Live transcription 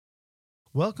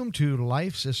Welcome to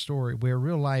Life's a Story, where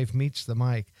real life meets the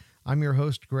mic. I'm your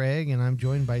host, Greg, and I'm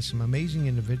joined by some amazing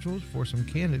individuals for some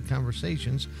candid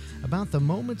conversations about the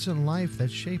moments in life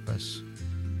that shape us.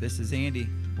 This is Andy.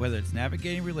 Whether it's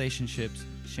navigating relationships,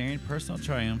 sharing personal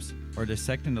triumphs, or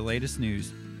dissecting the latest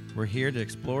news, we're here to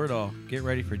explore it all. Get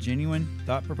ready for genuine,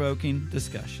 thought-provoking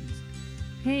discussions.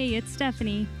 Hey, it's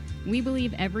Stephanie. We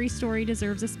believe every story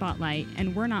deserves a spotlight,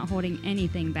 and we're not holding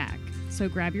anything back. So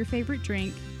grab your favorite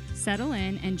drink, settle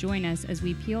in, and join us as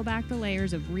we peel back the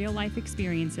layers of real-life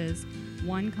experiences,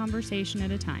 one conversation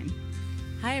at a time.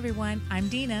 Hi, everyone. I'm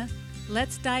Dina.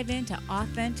 Let's dive into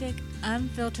authentic,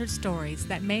 unfiltered stories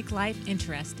that make life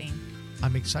interesting.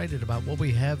 I'm excited about what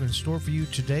we have in store for you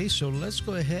today, so let's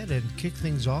go ahead and kick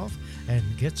things off and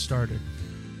get started.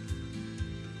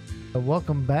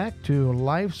 Welcome back to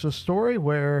Life's a Story,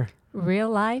 where real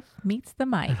life meets the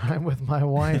mic. I'm with my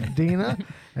wife, Dina,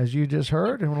 as you just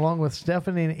heard, and along with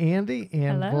Stephanie and Andy,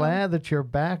 and Hello. glad that you're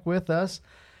back with us.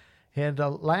 And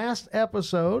last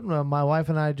episode, my wife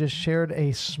and I just shared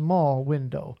a small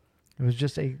window. It was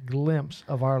just a glimpse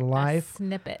of our life. A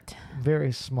snippet.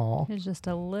 Very small. There's just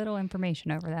a little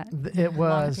information over that. It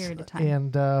was. Long period of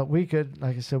time. And we could,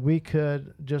 like I said, we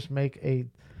could just make a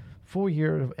full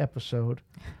year of episode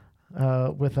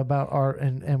with about our,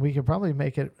 and we could probably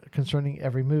make it concerning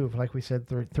every move, like we said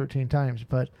 13 times,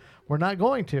 but we're not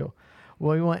going to.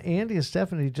 Well, we want Andy and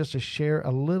Stephanie just to share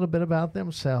a little bit about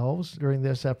themselves during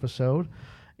this episode,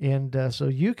 and so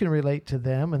you can relate to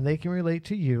them and they can relate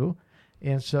to you.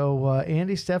 And so,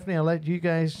 Andy, Stephanie, I'll let you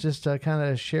guys just kind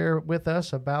of share with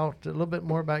us about a little bit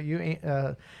more about you.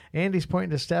 Andy's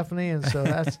pointing to Stephanie, and so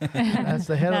that's the head of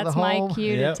the home. That's my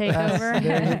cue to take over.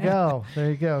 There you go. There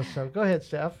you go. So go ahead,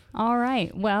 Steph. All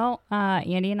right. Well,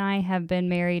 Andy and I have been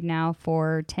married now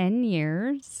for 10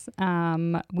 years.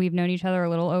 We've known each other a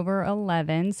little over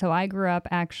 11. So I grew up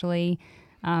actually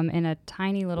in a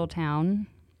tiny little town.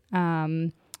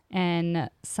 And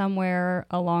somewhere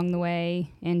along the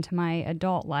way into my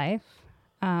adult life,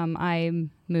 I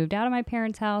moved out of my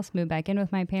parents' house, moved back in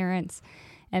with my parents,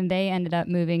 and they ended up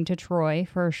moving to Troy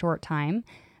for a short time.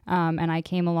 And I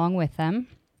came along with them.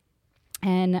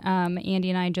 And Andy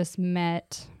and I just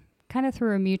met kind of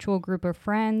through a mutual group of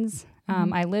friends.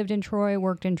 I lived in Troy,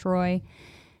 worked in Troy.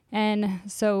 And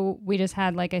so we just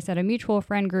had, like I said, a mutual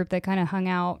friend group that kind of hung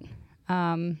out.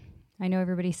 I know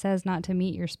everybody says not to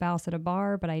meet your spouse at a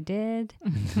bar, but I did.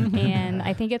 And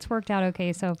I think it's worked out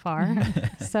okay so far.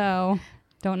 So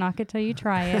don't knock it till you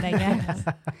try it, I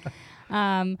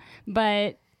guess.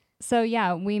 But so,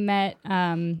 yeah, we met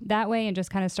that way and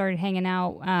just kind of started hanging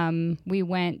out. We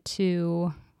went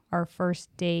to our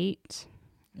first date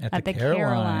at the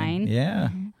Caroline. Yeah.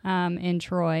 In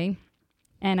Troy.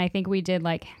 And I think we did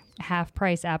like half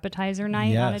price appetizer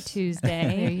night on a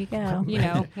Tuesday. There you go. You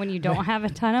know, when you don't have a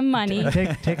ton of money.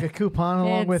 Take a coupon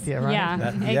along with you, right? Yeah,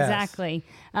 exactly.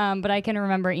 But I can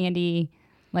remember Andy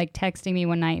like texting me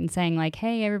one night and saying like,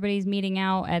 hey, everybody's meeting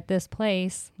out at this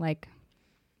place. Like,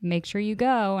 make sure you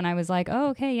go. And I was like, oh,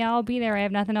 okay, yeah, I'll be there. I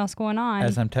have nothing else going on.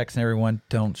 As I'm texting everyone,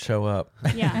 don't show up.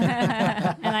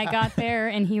 Yeah. And I got there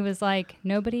and he was like,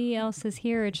 nobody else is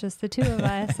here. It's just the two of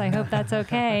us. I hope that's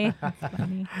okay.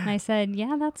 And I said,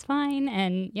 yeah, that's fine.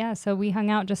 And yeah, so we hung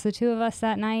out just the two of us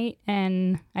that night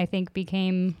and I think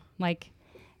became like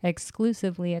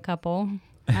exclusively a couple.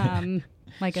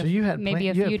 Like so you had maybe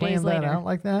a few days later. That out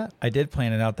like that? I did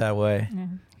plan it out that way. Yeah.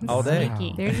 All day.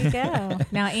 Sneaky. There you go.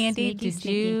 Now, Andy,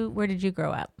 Sneaky. where did you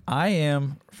grow up? I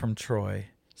am from Troy.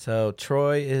 So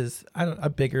Troy is a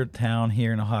bigger town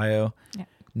here in Ohio,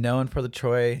 known for the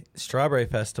Troy Strawberry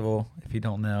Festival, if you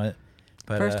don't know it.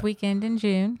 But, First weekend in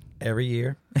June. Every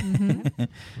year.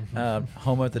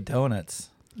 Home of the donuts.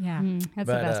 Yeah. That's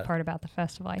the best part about the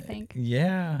festival, I think.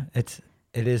 Yeah, it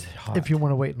is hot. If you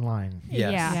want to wait in line.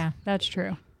 Yes. Yeah, that's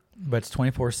true. But it's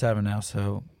 24/7 now,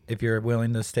 so if you're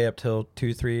willing to stay up till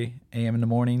 2, 3 a.m. in the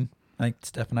morning, like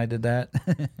Steph and I did that,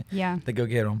 Yeah. they go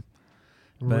get them.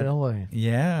 Really?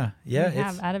 Yeah. You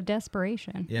have out of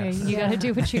desperation. Yes. You got to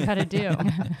do what you got to do.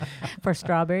 For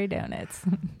strawberry donuts.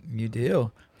 You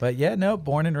do. But yeah, no,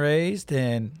 born and raised.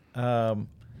 And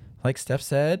like Steph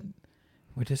said,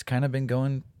 we just kind of been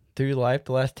going through life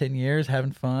the last 10 years,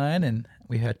 having fun. And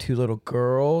we had 2 little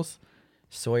girls,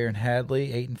 Sawyer and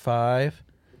Hadley, 8 and 5.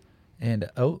 And,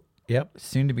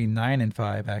 soon to be 9 and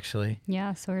 5, actually.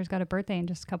 Yeah, Sawyer's got a birthday in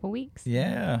just a couple weeks.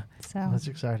 Yeah. So That's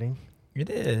exciting. It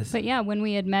is. But yeah, when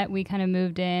we had met, we kind of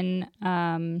moved in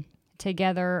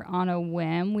together on a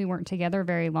whim. We weren't together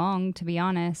very long, to be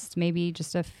honest. Maybe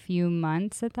just a few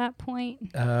months at that point.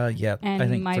 Yeah, And I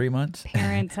think my 3 months.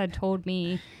 Parents had told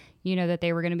me, that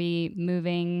they were going to be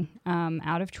moving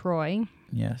out of Troy.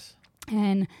 Yes.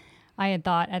 And I had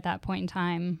thought at that point in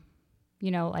time,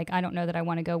 like, I don't know that I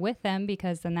want to go with them,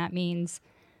 because then that means,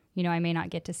 I may not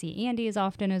get to see Andy as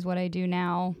often as what I do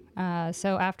now.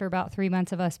 So after about 3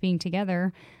 months of us being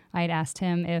together, I had asked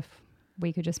him if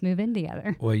we could just move in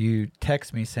together. Well, you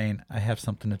text me saying, I have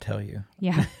something to tell you.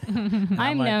 Yeah. I'm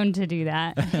like- known to do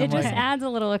that. It just like- adds a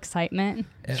little excitement.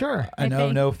 Sure. I know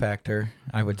think- no factor,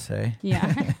 I would say.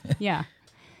 Yeah. Yeah.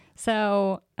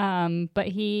 So, but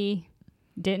he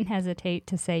didn't hesitate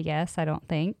to say yes, I don't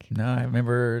think. No, I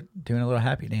remember doing a little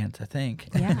happy dance, I think.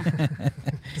 Yeah.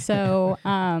 So,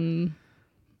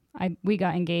 we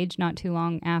got engaged not too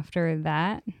long after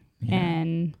that, Yeah.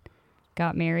 and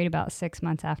got married about 6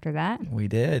 months after that. We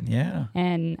did, yeah.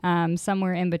 And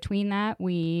somewhere in between that,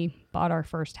 we bought our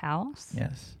first house.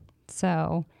 Yes.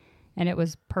 So, and it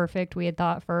was perfect. We had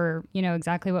thought for,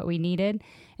 exactly what we needed.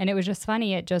 And it was just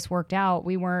funny. It just worked out.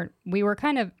 We were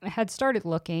kind of had started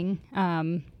looking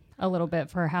a little bit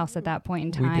for a house at that point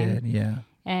in time. We did, yeah.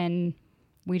 And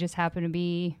we just happened to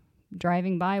be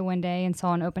driving by one day and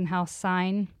saw an open house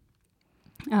sign,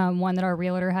 one that our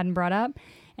realtor hadn't brought up.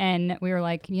 And we were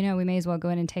like, we may as well go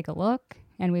in and take a look.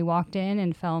 And we walked in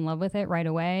and fell in love with it right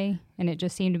away. And it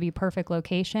just seemed to be perfect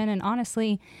location. And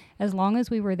honestly, as long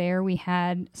as we were there, we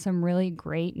had some really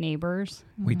great neighbors.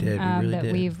 We did, we really that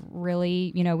did. we've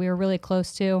really, we were really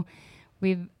close to.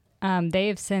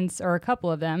 They've since, or a couple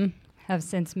of them have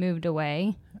since moved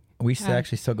away. We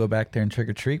actually still go back there and trick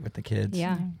or treat with the kids.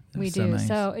 Yeah, we That's so do. nice.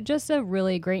 So just a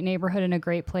really great neighborhood and a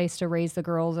great place to raise the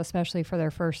girls, especially for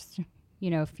their first,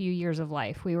 few years of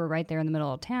life. We were right there in the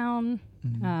middle of town.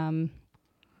 Mm-hmm.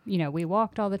 We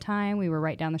walked all the time. We were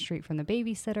right down the street from the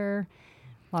babysitter.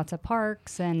 Lots of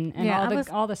parks and Yeah,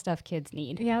 all the stuff kids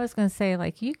need. Yeah, I was going to say,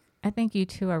 I think you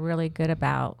two are really good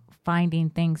about finding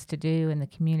things to do in the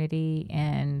community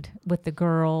and with the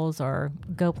girls, or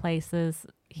go places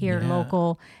here Yeah.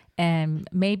 local. And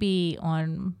maybe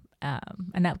on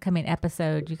an upcoming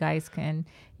episode, you guys can,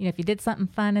 if you did something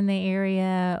fun in the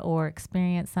area or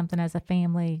experience something as a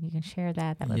family, you can share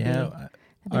that. That would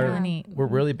be really neat. We're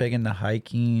really big into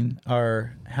hiking.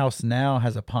 Our house now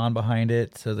has a pond behind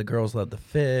it, so the girls love to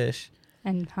fish.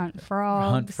 And hunt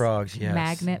frogs. Hunt frogs, yes.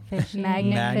 Magnet fishing.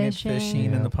 Magnet fishing fishing.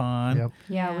 in the Yep. pond. Yep.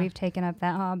 Yeah, Yeah. we've taken up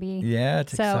that hobby. Yeah,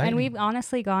 it's exciting. And we've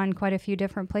honestly gone quite a few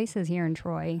different places here in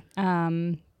Troy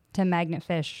to magnet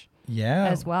fish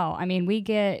as well. I mean, we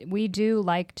do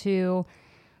like to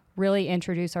really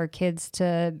introduce our kids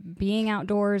to being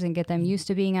outdoors and get them used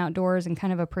to being outdoors and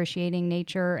kind of appreciating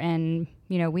nature. And,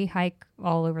 we hike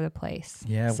all over the place.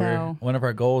 Yeah, So one of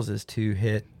our goals is to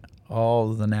hit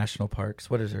all the national parks.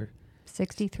 What is there?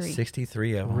 63.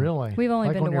 63 of them. Really? We've only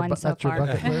been on to your one so that's your far.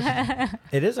 bucket list?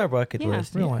 It is our bucket Yeah.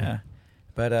 list. Really? Yeah.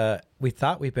 But we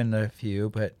thought we've been to a few,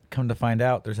 but come to find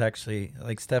out, there's actually,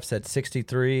 like Steph said,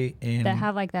 63 in. That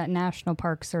have like that national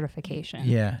park certification.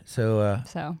 Yeah. So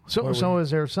So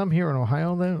is there some here in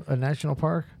Ohio, though, a national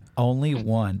park? only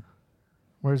one.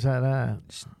 Where's that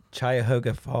at?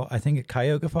 Cuyahoga Falls. I think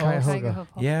Cuyahoga Falls. Cuyahoga. Falls.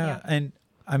 Yeah. And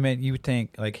I mean, you would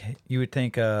think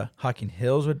Hocking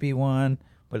Hills would be one,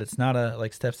 but it's not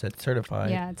like Steph said, certified.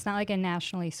 Yeah, it's not like a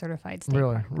nationally certified state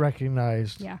Really park.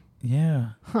 recognized? Yeah. Yeah,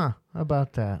 Huh? How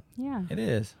about that? Yeah. it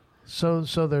is. So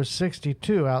there's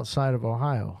 62 outside of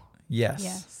Ohio. Yes.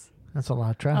 Yes. That's a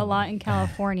lot of travel. A lot in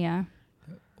California,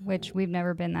 which we've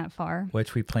never been that far.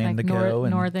 Which we plan Like to go.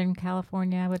 And, Northern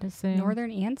California, I would assume.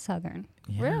 Northern and southern.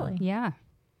 yeah. Really? Yeah.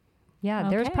 Yeah,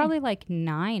 there's Okay. probably like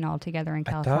 9 altogether in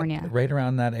I thought California. right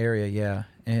around that area, yeah.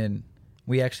 And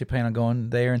we actually plan on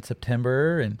going there in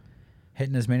September and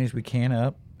hitting as many as we can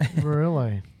up.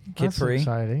 Really? Kid That's free.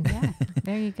 exciting. Yeah.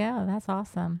 There you go. That's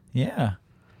awesome. Yeah.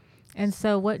 And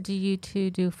so what do you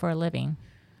two do for a living?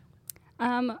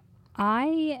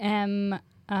 I am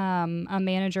a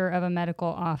manager of a medical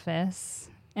office,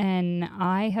 and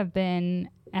I have been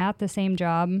at the same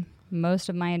job most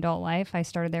of my adult life. I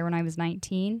started there when I was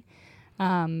 19.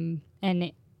 And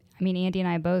Andy and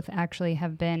I both actually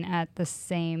have been at the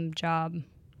same job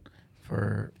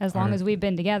For as long as we've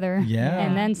been together. Yeah.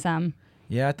 And then some.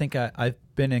 Yeah, I think I've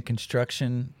been in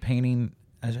construction, painting,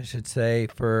 as I should say,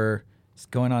 for it's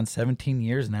going on 17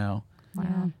 years now.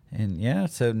 Wow. And yeah,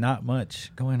 so not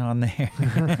much going on there.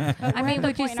 I mean,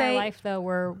 would you in our say, life though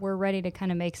we're ready to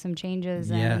kind of make some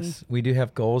changes? And Yes, we do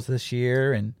have goals this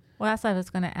year, and well, that's what I was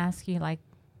going to ask you. Like,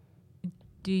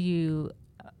 do you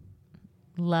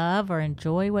love or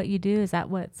enjoy what you do? Is that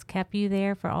what's kept you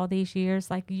there for all these years?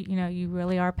 Like, you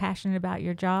really are passionate about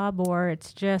your job, or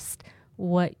it's just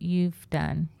what you've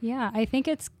done? Yeah, I think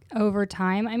it's over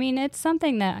time. I mean, it's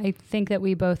something that I think that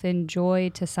we both enjoy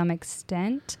to some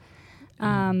extent.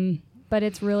 But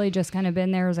it's really just kind of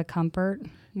been there as a comfort.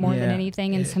 more than Yeah,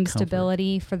 anything, and some comfort.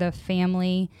 stability for the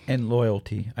family. And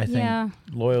loyalty. I think Yeah.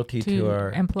 loyalty to our To your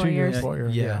employers. employer.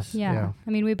 Yes. Yeah. I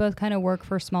mean, we both kind of work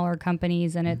for smaller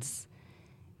companies, and it's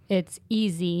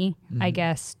easy, I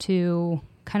guess, to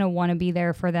kind of want to be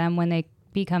there for them when they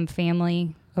become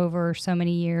family over so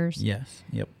many years. Yes.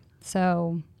 Yep.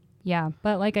 So, yeah.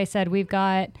 But like I said, we've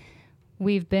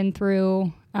been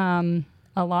through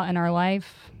a lot in our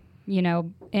life, you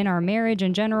know, in our marriage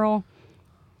in general,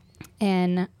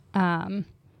 and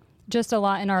just a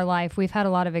lot in our life. We've had a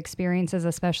lot of experiences,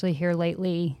 especially here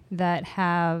lately, that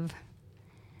have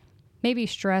maybe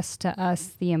stressed to us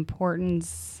the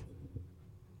importance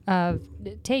of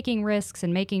taking risks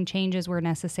and making changes where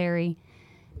necessary.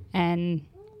 And,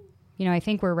 you know, I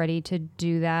think we're ready to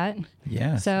do that.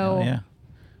 Yeah. So- yeah.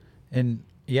 And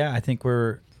yeah, I think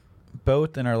we're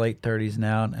both in our late 30s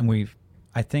now, and we've,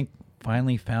 I think,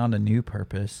 finally found a new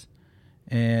purpose.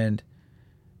 And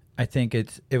I think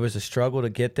it was a struggle to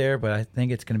get there, but I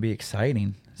think it's going to be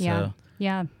exciting. Yeah. So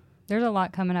Yeah. There's a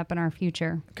lot coming up in our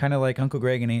future. kind of like Uncle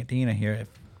Greg and Aunt Dina here.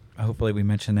 Hopefully we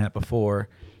mentioned that before,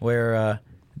 where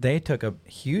they took a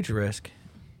huge risk,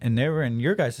 and they were in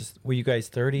your guys'. Were you guys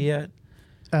 30 yet?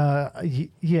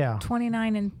 Yeah,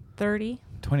 29 and 30.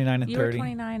 29 and You 30. were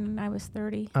 29 and I was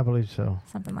 30, I believe so.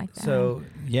 something like that. So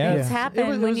yeah, It's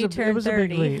happened when you It turn was a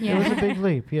big 30. leap. Yeah. It was a big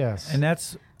leap. Yes. and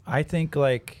that's I think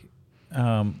like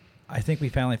I think we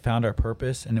finally found our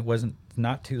purpose, and it wasn't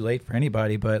not too late for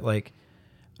anybody, but like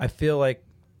I feel like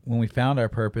when we found our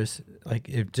purpose, like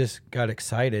it just got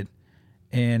excited.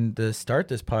 And to start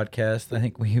this podcast, I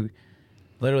think we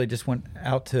literally just went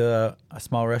out to a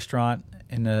small restaurant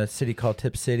in a city called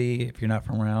Tip City, if you're not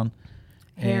from around.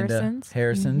 Harrison's.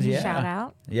 Harrison's, yeah. Shout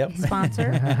out. Yep.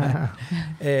 Sponsor.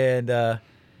 And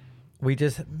we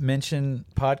just mentioned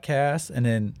podcasts, and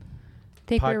then I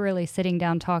think we were really sitting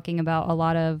down talking about a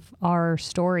lot of our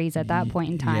stories at that point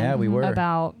in time. Yeah, we were.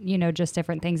 About, you know, just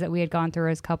different things that we had gone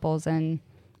through as couples. And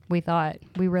we thought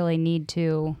we really need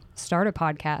to start a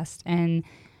podcast, and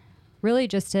really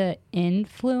just to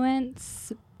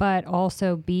influence, but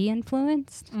also be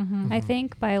influenced, I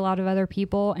think, by a lot of other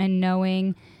people, and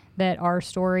knowing that our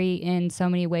story in so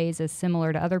many ways is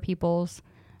similar to other people's.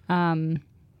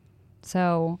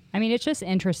 So, I mean, it's just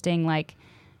interesting, like,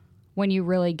 when you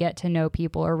really get to know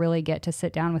people or really get to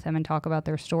sit down with them and talk about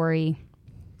their story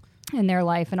and their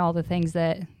life and all the things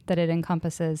that it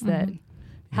encompasses, that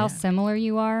how similar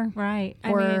you are, Right.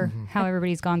 or how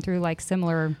everybody's gone through like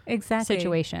similar exactly.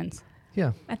 situations.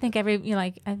 Yeah. I think I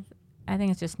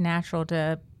think it's just natural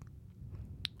to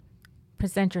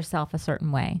present yourself a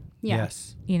certain way, Yeah.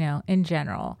 yes. you know, in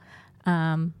general.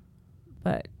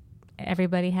 But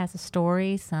everybody has a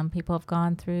story. Some people have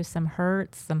gone through some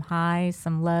hurts, some highs,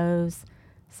 some lows,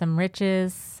 some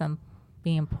riches, some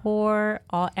being poor,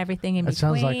 everything in That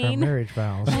between. sounds like our marriage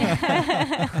vows.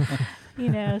 You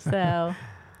know, so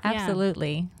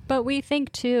absolutely. But we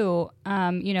think too,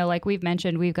 you know, like we've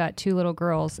mentioned, we've got 2 little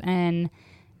girls, and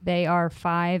they are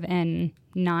 5 and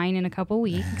 9 in a couple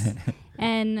weeks.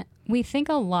 And we think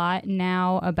a lot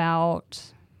now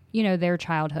about, you know, their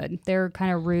childhood. They're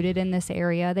kind of rooted in this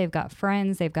area. They've got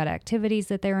friends, they've got activities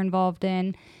that they're involved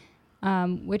in,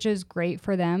 which is great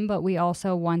for them. But we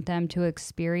also want them to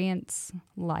experience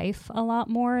life a lot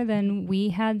more than we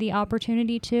had the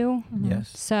opportunity to.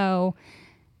 Yes. So,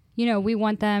 you know, we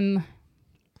want them,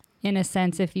 in a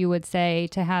sense, if you would say,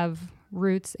 to have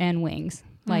roots and wings.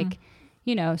 Like,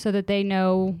 you know, so that they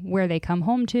know where they come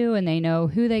home to, and they know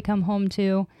who they come home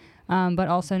to, but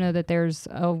also know that there's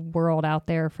a world out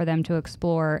there for them to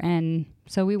explore. And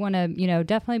so we want to, you know,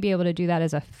 definitely be able to do that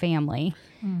as a family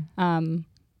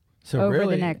So over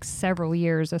really, the next several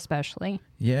years, especially.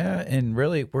 yeah, and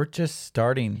really, we're just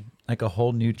starting like a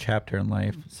whole new chapter in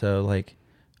life. So like,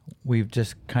 we've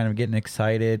just kind of getting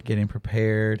excited, getting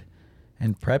prepared,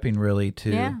 and prepping really to.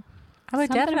 Yeah. I would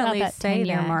Something definitely about that say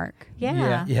 10-year that. mark.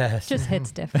 Yeah. Yes. Just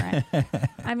hits different.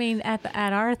 I mean, at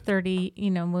our 30, you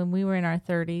know, when we were in our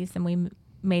 30s and we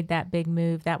made that big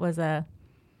move, that was a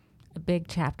big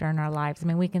chapter in our lives. I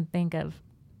mean, we can think of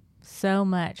so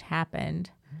much happened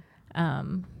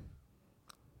during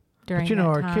But you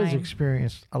know, that our kids time.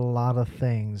 experienced a lot of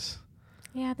things,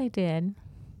 Yeah, they did.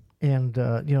 and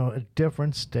you know, at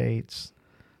different states,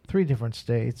 3 different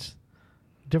states,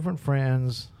 different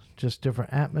friends, just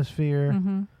different atmosphere.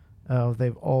 Mm-hmm.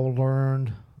 They've all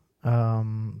learned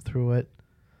through it,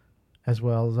 as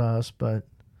well as us. But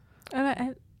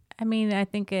I mean, I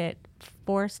think it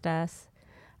forced us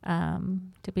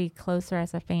to be closer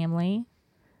as a family.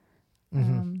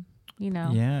 You know.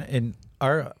 Yeah, and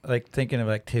our like thinking of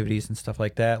activities and stuff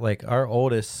like that. Like our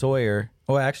oldest Sawyer,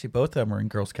 well, actually both of them are in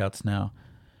Girl Scouts now.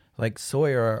 like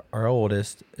Sawyer, our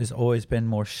oldest, has always been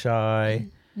more shy,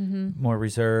 more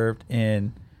reserved,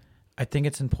 and I think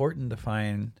it's important to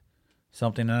find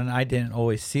something. And I didn't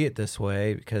always see it this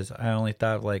way because I only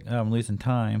thought like, oh, I'm losing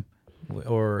time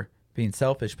or being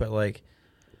selfish. But like,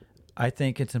 I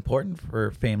think it's important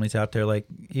for families out there. Like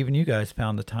even you guys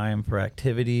found the time for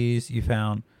activities. You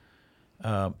found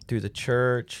through the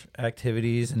church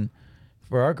activities, and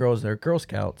for our girls, they're Girl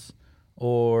Scouts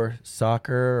or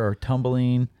soccer or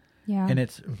tumbling. Yeah. And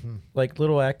it's like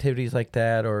little activities like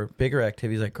that, or bigger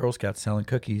activities like Girl Scouts selling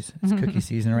cookies. It's cookie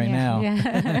season right now.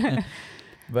 Yeah.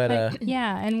 But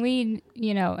yeah, and we,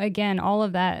 again, all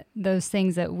of that, those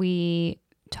things that we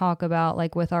talk about,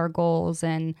 like with our goals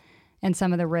and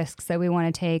some of the risks that we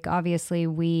want to take, obviously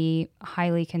we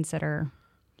highly consider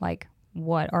like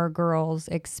what our girls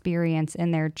experience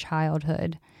in their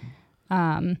childhood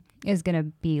is going to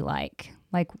be like.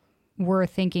 Like we're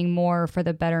thinking more for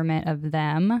the betterment of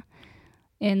them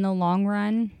in the long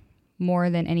run more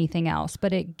than anything else,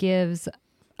 but it gives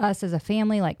us as a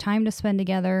family like time to spend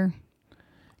together.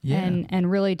 yeah.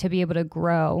 And really to be able to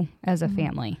grow as a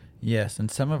family. Yes, and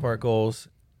some of our goals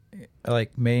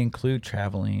like may include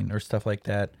traveling or stuff like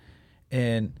that.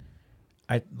 And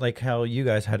I like how you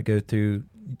guys had to go through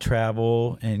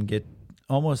travel and get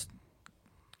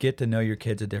to know your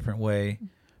kids a different way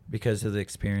because of the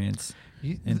experience.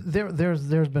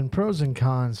 There's been pros and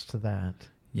cons to that.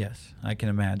 Yes, I can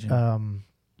imagine.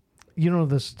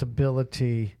 The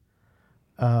stability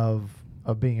of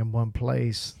being in one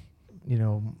place,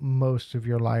 most of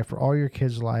your life or all your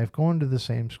kids' life, going to the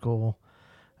same school,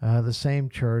 the same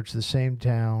church, the same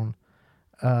town.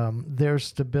 There's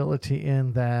stability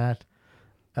in that.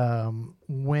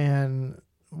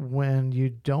 When you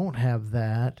don't have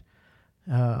that,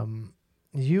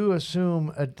 you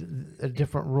assume a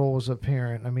different role as a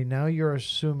parent. I mean, now you're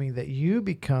assuming that you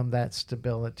become that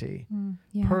stability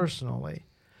personally.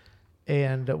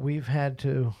 And we've had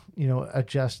to,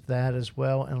 adjust that as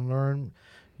well and learn,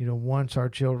 once our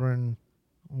children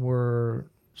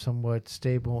were somewhat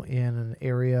stable in an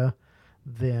area,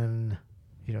 then,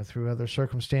 through other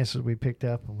circumstances we picked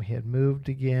up and we had moved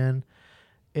again.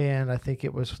 And I think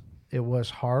it was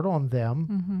hard on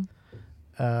them.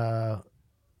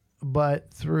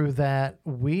 But through that,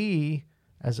 we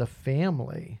as a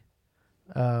family,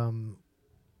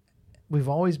 we've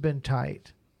always been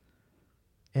tight.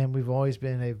 And we've always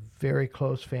been a very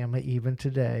close family, even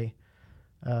today.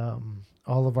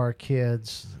 All of our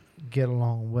kids get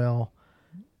along well.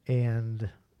 And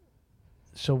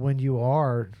so when you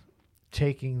are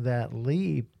taking that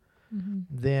leap,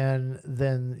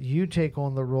 then you take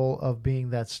on the role of being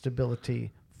that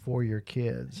stability for your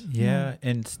kids. Yeah,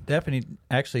 and Stephanie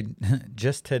actually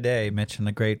just today mentioned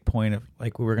the great point of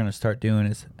like what we're going to start doing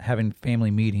is having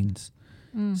family meetings.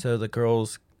 So the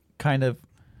girls kind of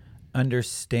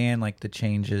understand like the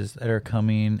changes that are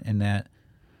coming, and that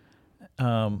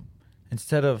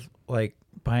instead of like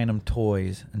buying them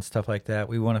toys and stuff like that,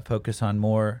 we want to focus on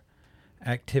more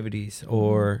activities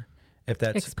or if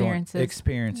that's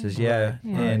experiences. Yeah.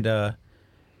 Right.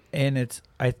 And it's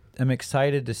I'm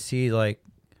excited to see like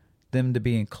them to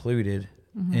be included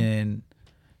in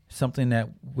something that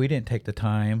we didn't take the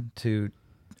time to.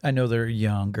 I know they're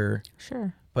younger,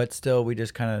 Sure. but still we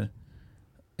just kind of,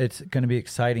 it's going to be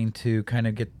exciting to kind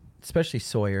of get, especially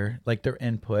Sawyer, like their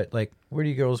input, like where do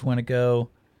you girls want to go?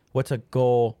 What's a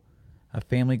goal, a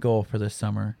family goal for this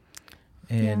summer?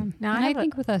 And Now I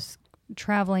think with us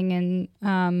traveling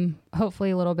and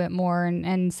hopefully a little bit more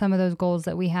and some of those goals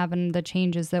that we have and the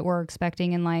changes that we're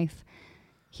expecting in life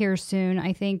here soon,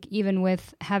 I think even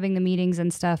with having the meetings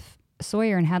and stuff,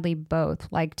 Sawyer and Hadley both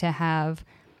like to have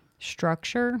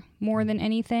structure more than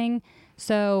anything.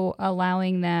 So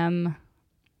allowing them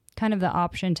kind of the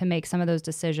option to make some of those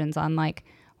decisions on like,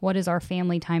 what is our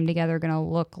family time together going to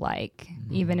look like?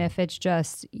 Even if it's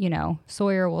just,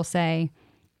 Sawyer will say,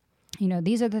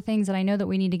 these are the things that I know that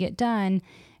we need to get done.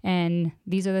 And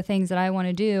these are the things that I want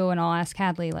to do. And I'll ask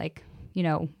Hadley, like,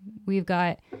 we've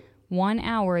got 1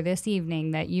 hour this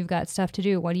evening that you've got stuff to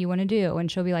do. What do you want to do? And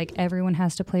she'll be like, everyone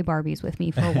has to play Barbies with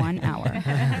me for 1 hour.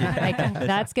 Like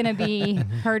that's going to be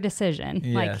her decision.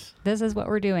 Yes. Like this is what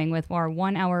we're doing with our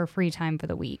 1 hour free time for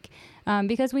the week.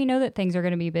 Because we know that things are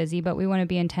going to be busy, but we want to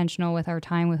be intentional with our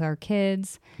time with our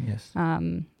kids. yes.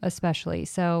 Especially.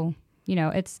 So,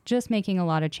 it's just making a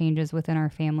lot of changes within our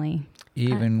family.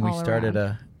 Even we all started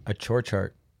around. a chore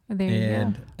chart. There you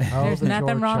And go. Oh, There's the nothing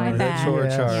chore wrong with chart. that. Chore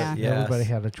Yes. chart, yes. Everybody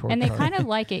had a chore And they chart. kind of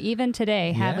like it. Even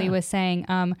today, Hadley Yeah. was saying,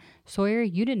 Sawyer,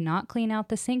 you did not clean out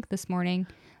the sink this morning.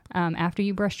 after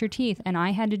you brushed your teeth, and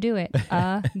I had to do it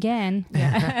again.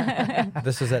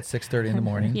 This was at 6:30 in the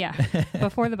morning. Yeah,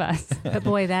 before the bus. But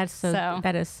boy, that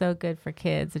is so good for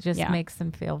kids. It just makes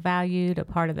them feel valued, a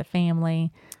part of the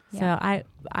family. Yeah. So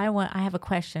I have a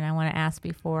question I want to ask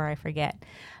before I forget.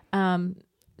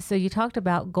 So you talked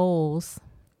about goals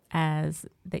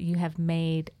that you have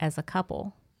made as a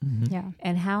couple. Mm-hmm. Yeah.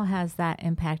 And how has that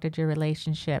impacted your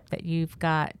relationship that you've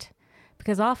got?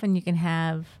 Because often you can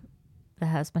have the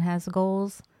husband has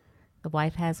goals, the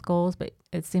wife has goals, but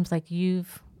it seems like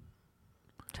you've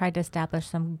tried to establish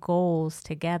some goals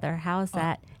together. How has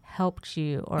that helped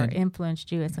you or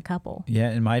influenced you as a couple?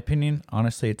 Yeah, in my opinion,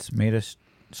 honestly, it's made us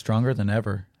stronger than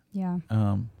ever. Yeah.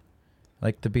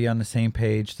 Like to be on the same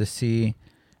page, to see,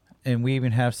 and we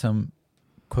even have some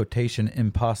quotation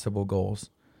impossible goals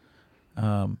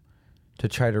to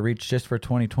try to reach just for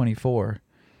 2024.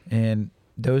 And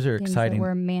those are Things exciting. that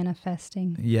we're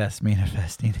manifesting. Yes,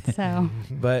 manifesting. So,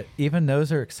 but even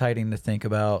those are exciting to think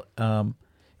about.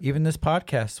 Even this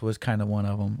podcast was kind of one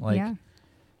of them. Like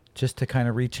just to kind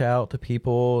of reach out to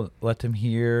people, let them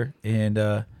hear.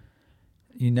 And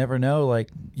you never know, like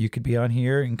you could be on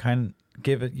here and kind of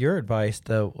give it your advice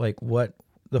to like what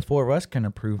the four of us can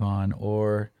improve on.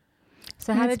 Or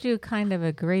so how did you kind of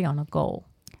agree on a goal?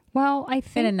 Well, I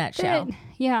think in a nutshell.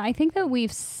 I think that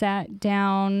we've sat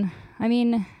down,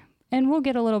 and we'll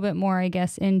get a little bit more, I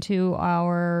guess, into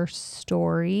our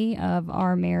story of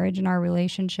our marriage and our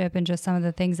relationship and just some of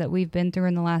the things that we've been through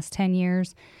in the last 10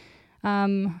 years.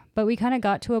 But we kind of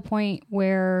got to a point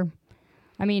where,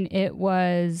 it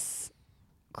was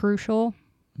crucial,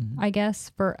 I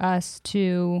guess, for us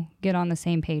to get on the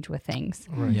same page with things.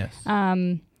 Right. yes.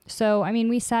 So,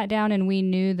 we sat down and we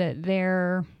knew that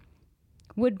there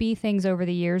would be things over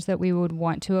the years that we would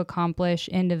want to accomplish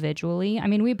individually.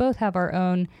 We both have our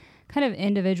own kind of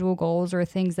individual goals or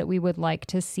things that we would like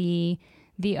to see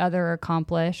the other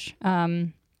accomplish,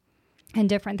 and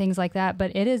different things like that.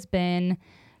 But it has been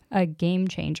a game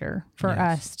changer for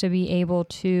us to be able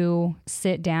to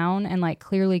sit down and like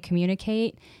clearly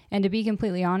communicate. And to be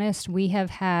completely honest, we have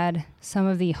had some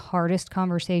of the hardest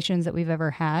conversations that we've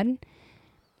ever had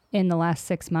in the last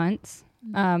 6 months.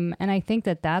 And I think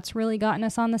that that's really gotten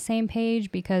us on the same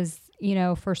page because,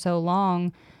 for so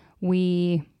long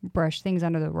we brushed things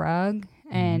under the rug.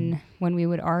 And when we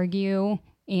would argue,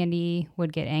 Andy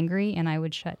would get angry and I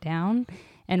would shut down.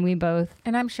 And we both,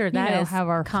 and I'm sure that is have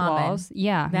our common. flaws.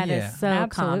 Yeah, that is so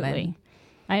absolutely.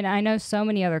 common. I know so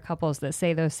many other couples that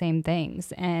say those same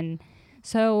things. And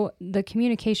so the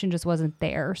communication just wasn't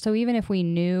there. So even if we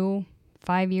knew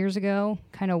 5 years ago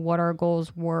kind of what our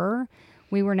goals were,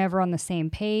 we were never on the same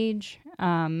page.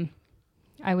 I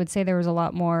would say there was a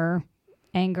lot more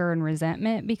anger and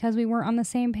resentment because we weren't on the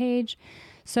same page.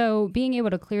 So being able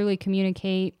to clearly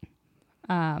communicate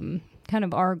kind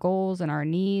of our goals and our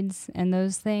needs and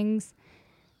those things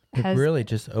It really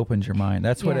just opens your mind.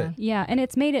 That's what it... Yeah, and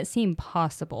it's made it seem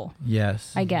possible.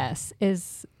 Yes. I guess,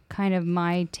 is kind of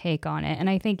my take on it. And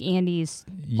I think Andy's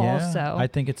also. I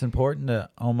think it's important to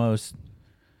almost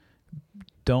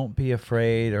don't be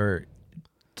afraid or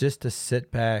just to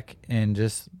sit back and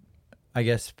just, I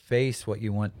guess, face what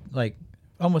you want. Like,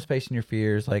 almost facing your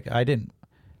fears. Like,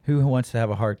 who wants to have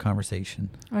a hard conversation?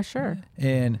 Oh, sure.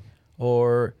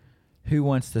 Or who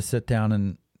wants to sit down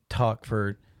and talk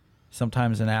for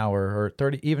sometimes an hour or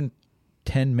 30, even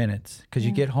 10 minutes, because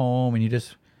you get home and you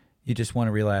just want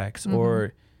to relax.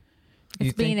 Or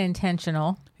it's being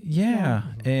intentional. Yeah.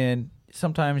 And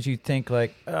sometimes you think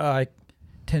like,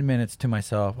 10 minutes to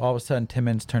myself. All of a sudden 10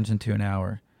 minutes turns into an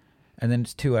hour, and then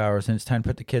it's 2 hours and it's time to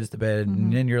put the kids to bed.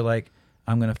 And then you're like,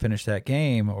 I'm going to finish that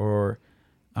game, or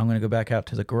I'm going to go back out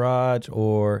to the garage,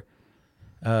 or,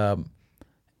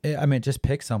 just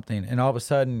pick something, and all of a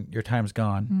sudden your time's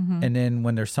gone. And then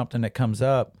when there's something that comes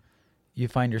up, you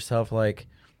find yourself like,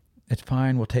 it's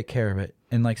fine, we'll take care of it.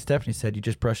 And like Stephanie said, you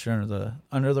just brush it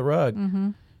under the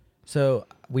rug. So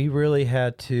we really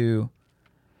had to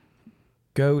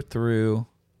go through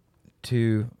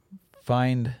to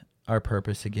find our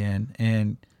purpose again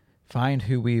and find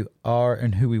who we are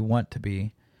and who we want to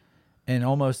be, and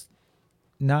almost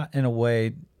not in a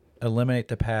way eliminate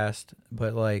the past,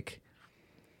 but like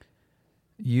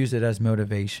use it as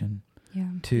motivation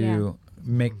to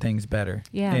make things better.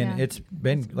 And it's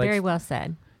been like very well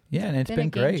said. Yeah, and it's been a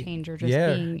game great. changer, just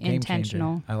being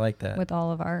intentional. Changer. I like that. With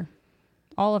all of our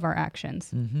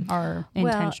actions are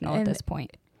intentional at this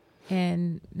point.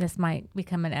 And this might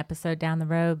become an episode down the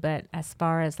road, but as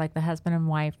far as like the husband and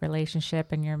wife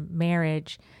relationship and your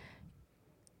marriage,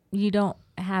 you don't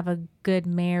have a good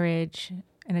marriage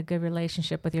and a good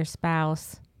relationship with your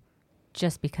spouse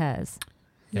just because.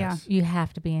 Yeah. Yes. You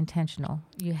have to be intentional.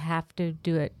 You have to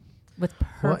do it with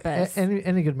Well, purpose.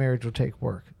 any good marriage will take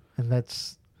work, and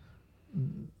that's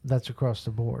across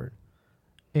the board.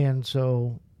 And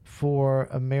so, for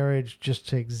a marriage just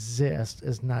to exist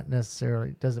is not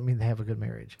necessarily doesn't mean they have a good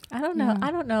marriage. I don't know. Yeah.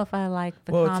 I don't know if I like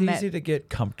the Well, comment. it's easy to get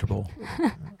comfortable.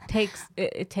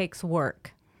 It takes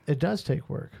work. It does take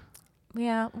work.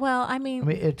 Yeah. Well, I I mean,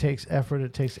 mean, it takes effort,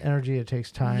 it takes energy, it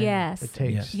takes time. Yes. It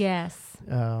takes yes.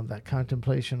 that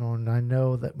contemplation on. I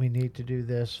know that we need to do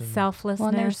this. And Selflessness. Well,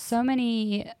 and there's so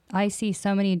many. I see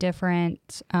so many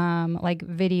different like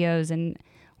videos, and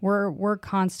we're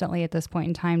constantly at this point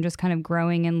in time just kind of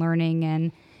growing and learning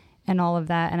and all of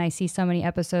that. And I see so many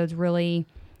episodes really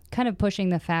kind of pushing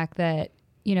the fact that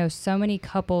so many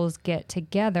couples get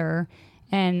together,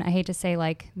 and I hate to say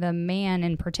like the man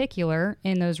in particular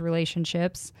in those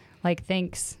relationships like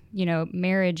thinks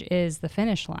marriage is the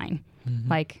finish line. Mm-hmm.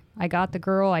 Like I got the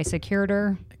girl, I secured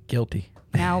her. Guilty.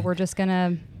 Now we're just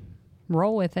gonna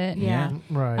roll with it. Yeah.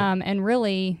 right. And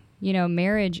really,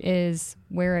 marriage is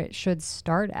where it should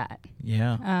start at.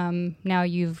 Yeah. Now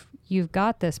you've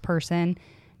got this person.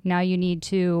 Now you need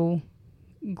to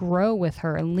grow with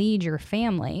her and lead your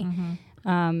family.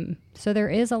 Mm-hmm. So there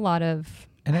is a lot of,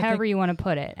 And I however think- you want to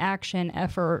put it, action,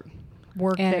 effort,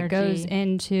 work that Energy. goes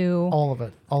into all of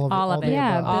it. All of it. all of the it.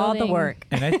 Yeah, above. All the building- work.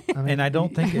 And I mean, and I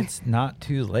don't think it's not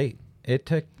too late. It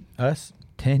took us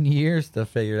 10 years to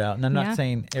figure it out. And I'm Yeah. not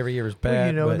saying every year was Well,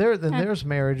 bad. but there's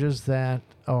marriages that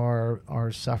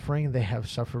are suffering. They have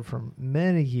suffered for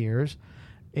many years,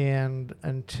 and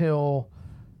until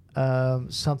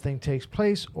something takes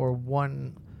place or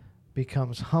one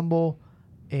becomes humble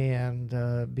and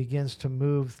begins to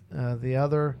move the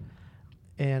other,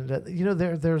 and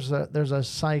there's a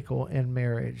cycle in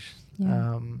marriage,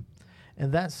 Yeah.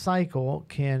 and that cycle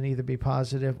can either be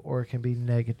positive or it can be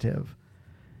negative.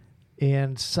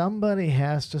 And somebody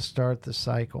has to start the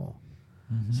cycle.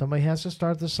 Mhm. Somebody has to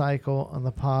start the cycle on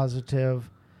the positive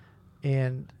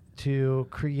and to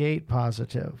create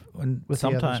positive And with the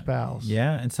other sometime- spouse.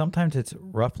 Yeah, and sometimes it's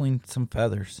ruffling some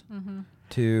feathers Mm-hmm.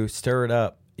 to stir it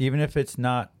up, even if it's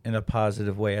not in a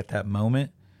positive way at that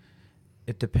moment.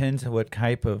 It depends on what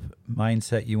type of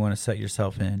mindset you want to set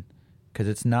yourself in, because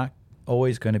it's not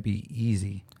always going to be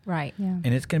easy. Right. Yeah.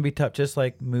 And it's going to be tough, just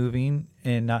like moving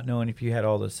and not knowing if you had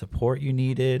all the support you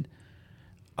needed.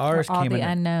 Ours all came the in,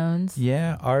 unknowns.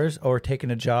 yeah, ours, or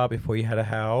taking a job before you had a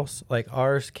house. Like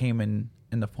ours came in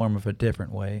the form of a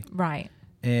different way. Right.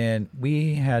 And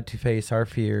we had to face our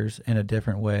fears in a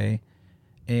different way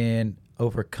and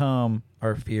overcome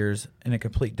our fears in a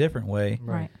complete different way.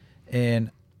 Right.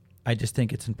 And I just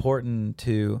think it's important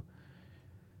to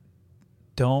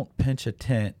don't pinch a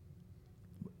tent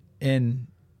in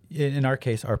our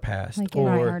case, our past. Like in the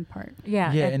hard part.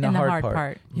 Yeah. Yeah, in in the hard hard part.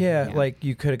 part. Yeah, Yeah. like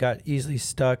you could have got easily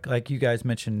stuck, like you guys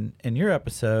mentioned in your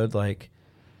episode, like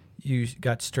you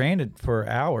got stranded for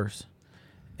hours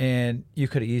and you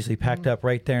could have easily packed up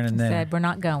right there and then Said we're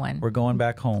not going. we're going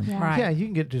back home. Yeah. Right. Yeah, you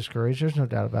can get discouraged. There's no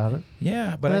doubt about it.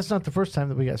 Yeah, But but that's not the first time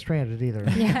that we got stranded either.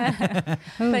 Yeah.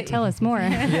 Oh, But- tell us more.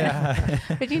 yeah.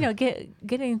 But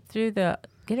getting through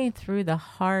the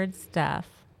hard stuff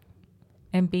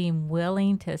and being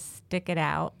willing to stick it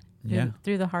out Yeah.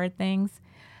 through the hard things.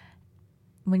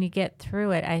 When you get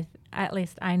through it, at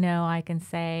least I know I can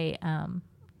say,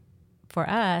 for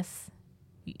us,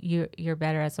 you're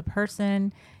better as a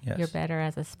person. Yes. You're better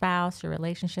as a spouse. Your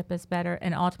relationship is better,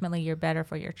 and ultimately, you're better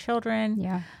for your children.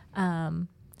 Yeah.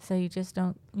 So you just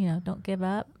don't give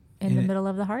up in And the it- middle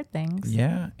of the hard things.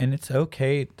 Yeah, and it's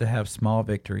okay to have small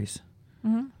victories.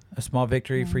 Mm-hmm. A small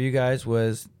victory for you guys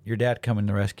was your dad coming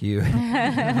to rescue you.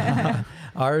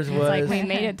 Ours It's like was we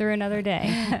made it through another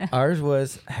day. ours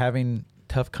was having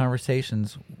tough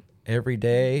conversations every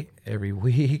day, every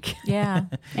week. Yeah.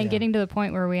 And getting to the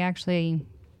point where we actually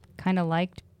kind of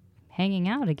liked hanging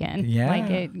out again. Yeah. Like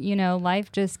it, life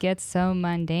just gets so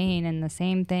mundane and the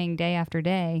same thing day after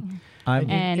day. I'm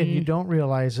And you And- don't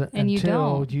realize it and you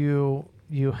until don't.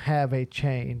 you have a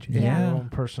change in Yeah. your own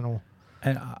personal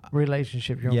and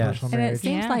relationship, your own Yes. personal And it marriage.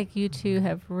 seems Yeah. like you two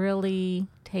have really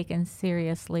taken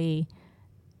seriously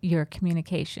your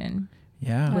communication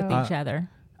yeah, with Oh. each other.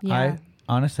 Yeah.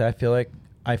 honestly, I feel like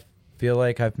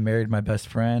I've married my best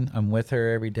friend. I'm with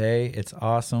her every day. It's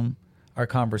awesome. Our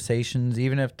conversations,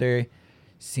 even if they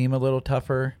seem a little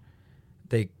tougher,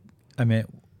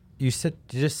 you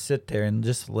just sit there and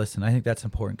just listen. I think that's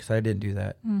important because I didn't do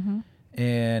that. Mm-hmm.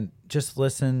 And just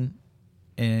listen.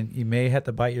 And you may have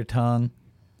to bite your tongue,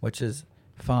 which is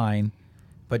fine,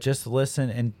 but just listen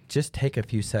and just take a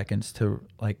few seconds to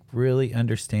like really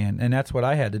understand. And that's what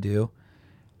I had to do.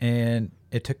 And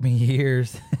it took me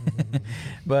years.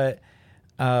 But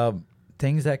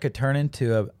things that could turn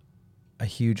into a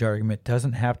huge argument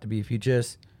doesn't have to be if you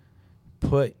just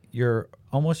put your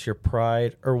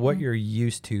pride or what you're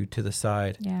used to the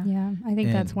side. Yeah. I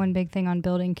think that's one big thing on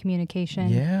building communication.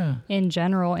 Yeah. In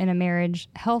general, in a marriage,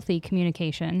 healthy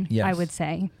communication, Yes. I would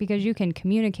say, because you can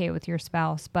communicate with your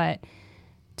spouse, but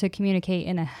to communicate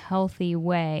in a healthy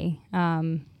way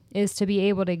is to be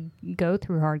able to go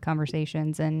through hard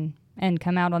conversations and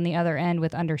come out on the other end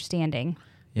with understanding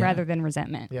rather than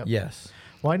resentment. Yep. Yes.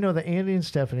 Well, I know that Andy and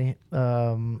Stephanie,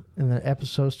 in the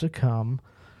episodes to come,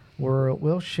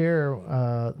 we'll share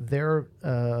their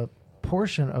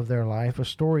portion of their life, a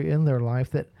story in their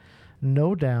life that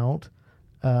no doubt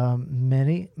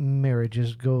many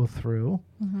marriages go through.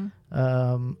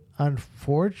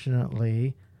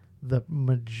 Unfortunately, the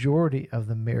majority of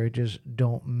the marriages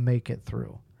don't make it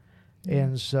through.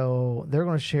 And so they're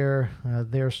going to share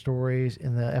their stories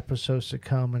in the episodes to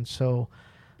come. And so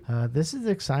this is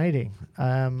exciting.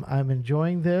 I'm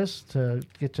enjoying this to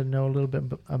get to know a little bit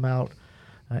about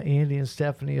Andy and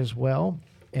Stephanie as well.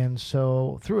 And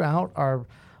so throughout our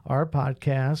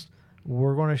podcast,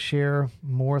 we're going to share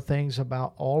more things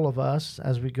about all of us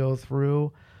as we go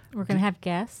through. We're going to have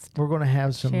guests. We're going to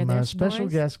have Share some their special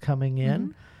stories. guests coming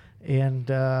in. And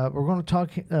we're going to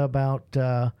talk about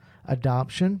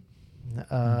adoption,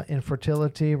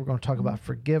 infertility. We're going to talk about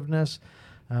forgiveness.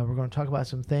 We're going to talk about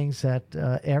some things that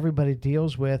everybody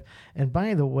deals with. And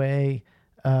by the way,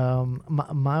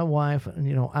 my wife,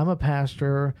 I'm a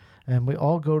pastor, and we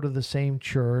all go to the same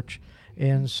church.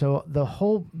 And so the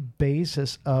whole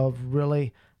basis of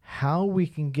really how we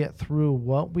can get through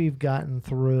what we've gotten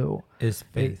through Is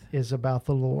faith. is about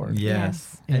the Lord.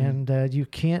 Yes. And you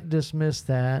can't dismiss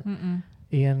that.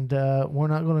 And we're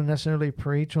not going to necessarily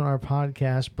preach on our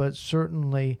podcast, but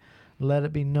certainly let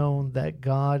it be known that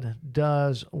God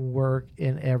does work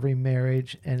in every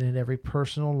marriage and in every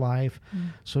personal life.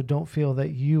 So don't feel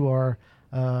that you are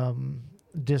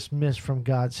dismissed from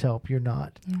God's help. You're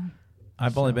not. Yeah.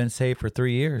 I've only been saved for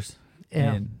 3 years.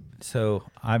 Yeah. And so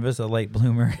I was a late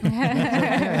bloomer.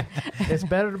 It's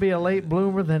better to be a late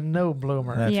bloomer than no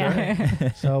bloomer. That's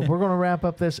right. So we're going to wrap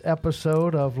up this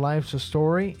episode of Life's a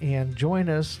Story, and join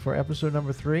us for episode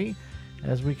number 3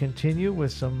 as we continue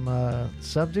with some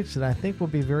subjects that I think will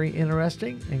be very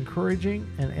interesting,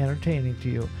 encouraging, and entertaining to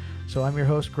you. So I'm your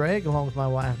host, Greg, along with my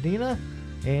wife, Dina,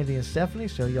 Andy, and Stephanie.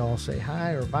 So y'all say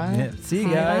hi or bye. Yeah. See you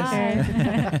guys.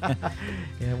 Bye.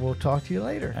 And we'll talk to you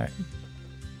later. All right.